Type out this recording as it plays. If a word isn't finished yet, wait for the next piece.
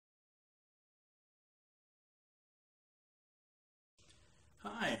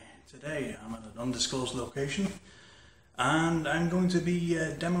Hi, today I'm at an undisclosed location and I'm going to be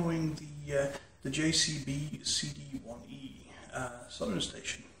demoing the JBC CD-BE soldering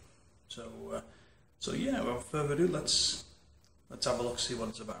station. So yeah, without further ado, let's have a look, see what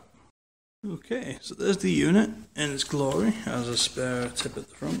it's about. Okay, so there's the unit in its glory. Has a spare tip at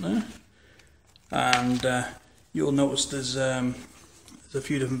the front there, and you'll notice there's a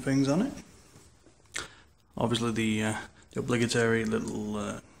few different things on it. Obviously the obligatory little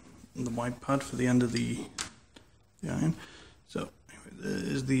the white pad for the end of the iron. So anyway, there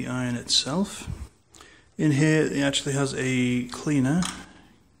is the iron itself. In here it actually has a cleaner,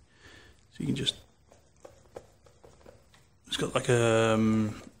 so you can just, it's got like a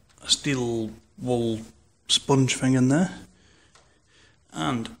steel wool sponge thing in there,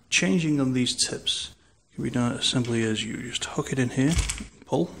 and changing on these tips can be done as simply as you just hook it in here,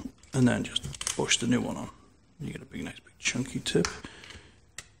 pull, and then just push the new one on. You get a big, nice, big, chunky tip.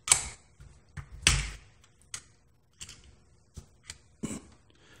 Nice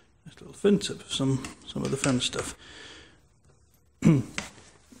little fin tip of some of the fin stuff.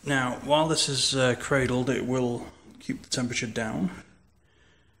 Now, while this is cradled, it will keep the temperature down.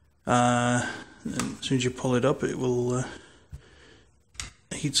 And as soon as you pull it up, it will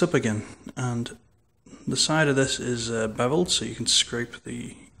heats up again. And the side of this is beveled, so you can scrape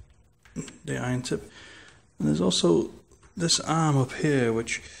the iron tip. And there's also this arm up here,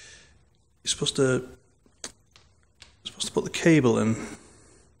 which you're supposed to put the cable in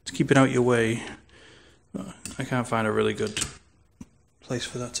to keep it out your way. But I can't find a really good place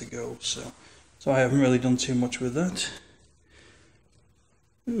for that to go, so I haven't really done too much with that.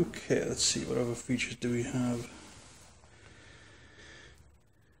 Okay, let's see, what other features do we have?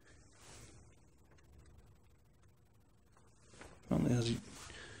 Apparently it has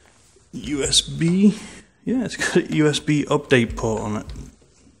USB. Yeah, it's got a USB update port on it,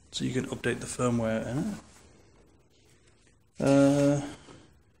 so you can update the firmware in it. Yeah,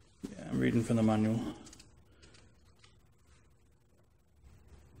 I'm reading from the manual.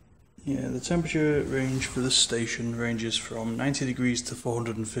 Yeah, the temperature range for this station ranges from 90 degrees to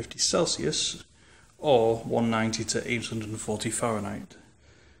 450 Celsius, or 190 to 840 Fahrenheit,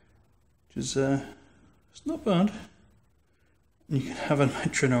 which is it's not bad. You can have a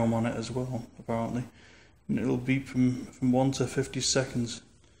metronome on it as well, apparently. And it'll beep from 1 to 50 seconds.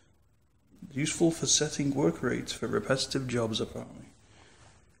 Useful for setting work rates for repetitive jobs, apparently.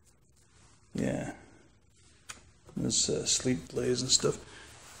 Yeah. There's sleep delays and stuff.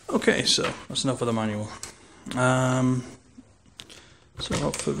 Okay, so that's enough of the manual. So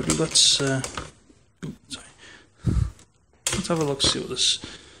without further ado, let's have a look, see what this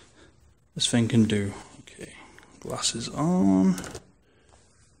thing can do. Okay, glasses on.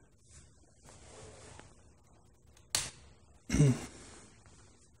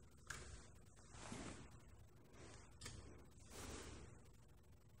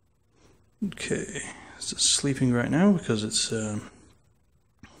 Okay, it's just sleeping right now because it's in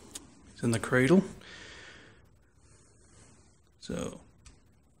the cradle. So,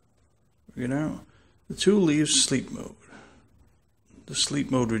 the tool leaves sleep mode. The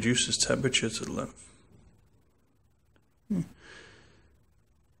sleep mode reduces temperature to length.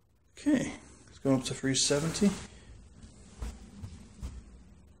 Okay, it's going up to 370.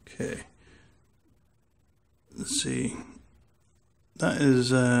 Okay, let's see. That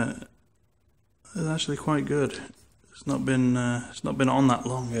is actually quite good. It's not been on that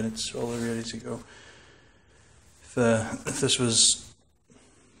long, and it's all ready to go. If this was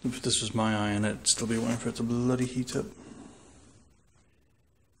my iron, it'd still be waiting for it to bloody heat up.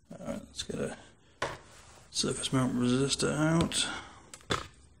 Alright, let's get a surface mount resistor out.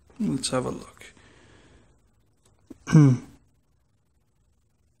 Let's have a look.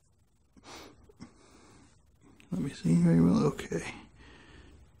 Let me see very well. Okay.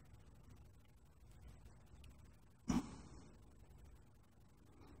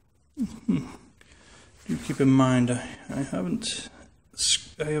 Do keep in mind, I haven't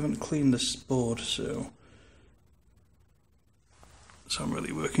cleaned this board, so I'm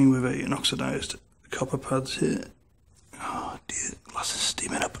really working with an oxidized copper pads here. Oh dear, glass is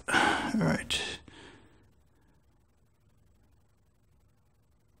steaming up. All right.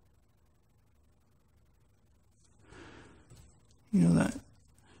 You know, that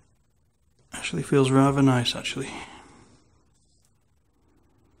actually feels rather nice, actually.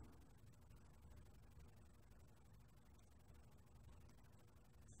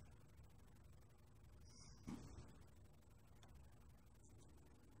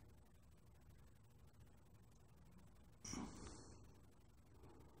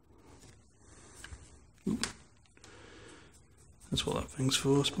 That's what that thing's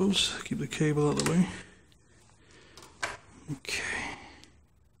for, I suppose. Keep the cable out of the way. Okay.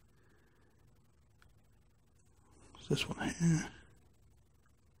 What's this one here?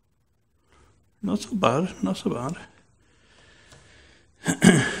 Not so bad, not so bad.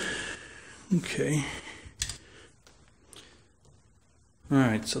 Okay.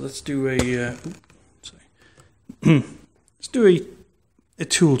 Alright, so let's do a let's do a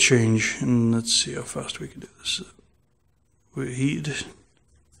tool change, and let's see how fast we can do this. We're heated.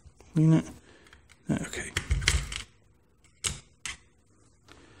 Clean it. Okay.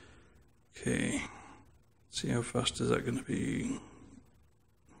 Okay. See how fast is that going to be?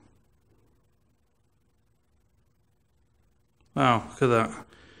 Wow, look at that.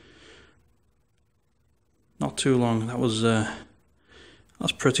 Not too long. That was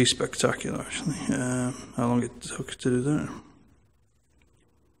that's pretty spectacular, actually. How long it took to do that?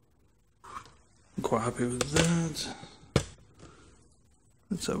 I'm quite happy with that.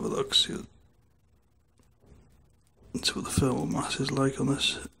 Let's have a look. See what the thermal mass is like on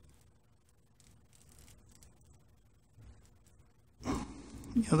this.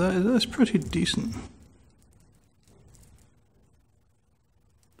 Yeah, that's pretty decent.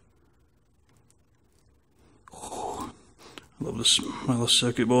 Oh, I love this wireless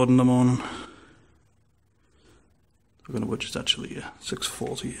circuit board in the morning. We're going to watch it actually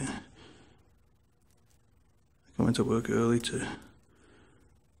 6:40 here. I went to work early to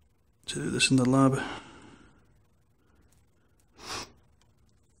do this in the lab.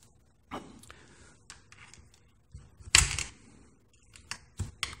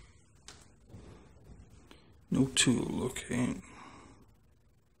 No tool, okay.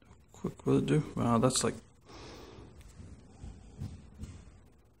 How quick will it do? Wow, that's like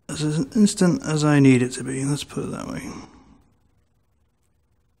as instant as I need it to be, let's put it that way.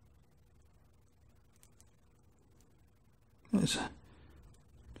 It's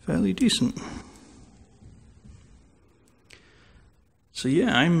fairly decent. So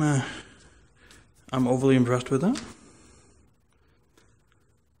yeah, I'm overly impressed with that.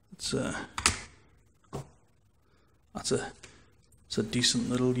 It's a decent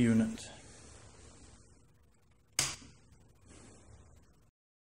little unit.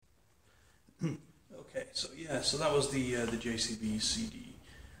 Okay, so yeah, so that was the JBC CD.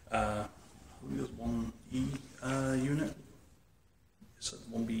 I believe it was 1E unit. So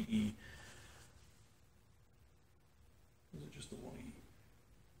 1BE. Is it just the 1E?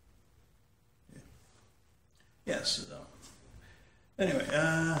 Yeah. Yes. Anyway,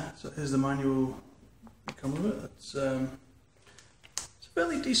 so here's the manual that comes with it. It's a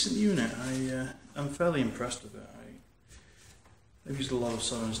fairly decent unit. I'm fairly impressed with it. I've used a lot of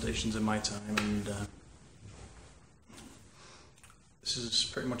soldering stations in my time, and this is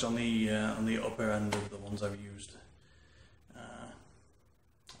pretty much on the upper end of the ones I've used.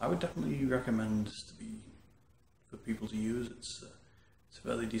 I would definitely recommend this for people to use. It's a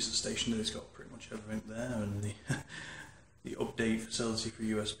fairly decent station. It's got pretty much everything there, and the update facility for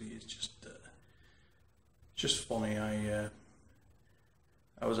USB is just funny. I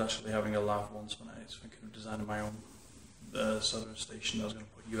was actually having a laugh once when I was thinking of designing my own soldering station. I was going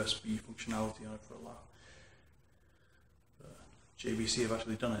to put USB functionality on it for a laugh. JBC have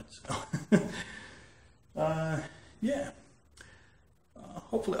actually done it. So. Yeah.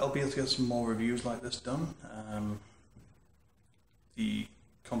 Hopefully I'll be able to get some more reviews like this done. The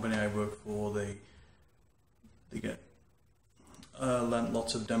company I work for, they get lent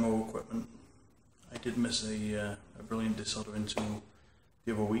lots of demo equipment. I did miss a brilliant desoldering tool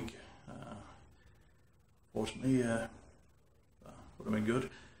the other week. Fortunately, that would have been good.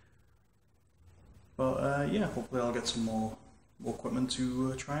 But yeah, hopefully I'll get some more equipment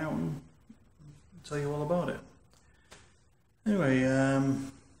to try out and tell you all about it. Anyway,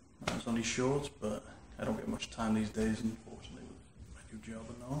 that was only short, but I don't get much time these days, unfortunately, with my new job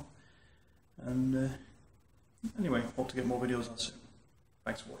and all. And anyway, hope to get more videos on soon.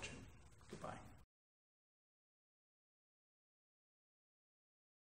 Thanks for watching.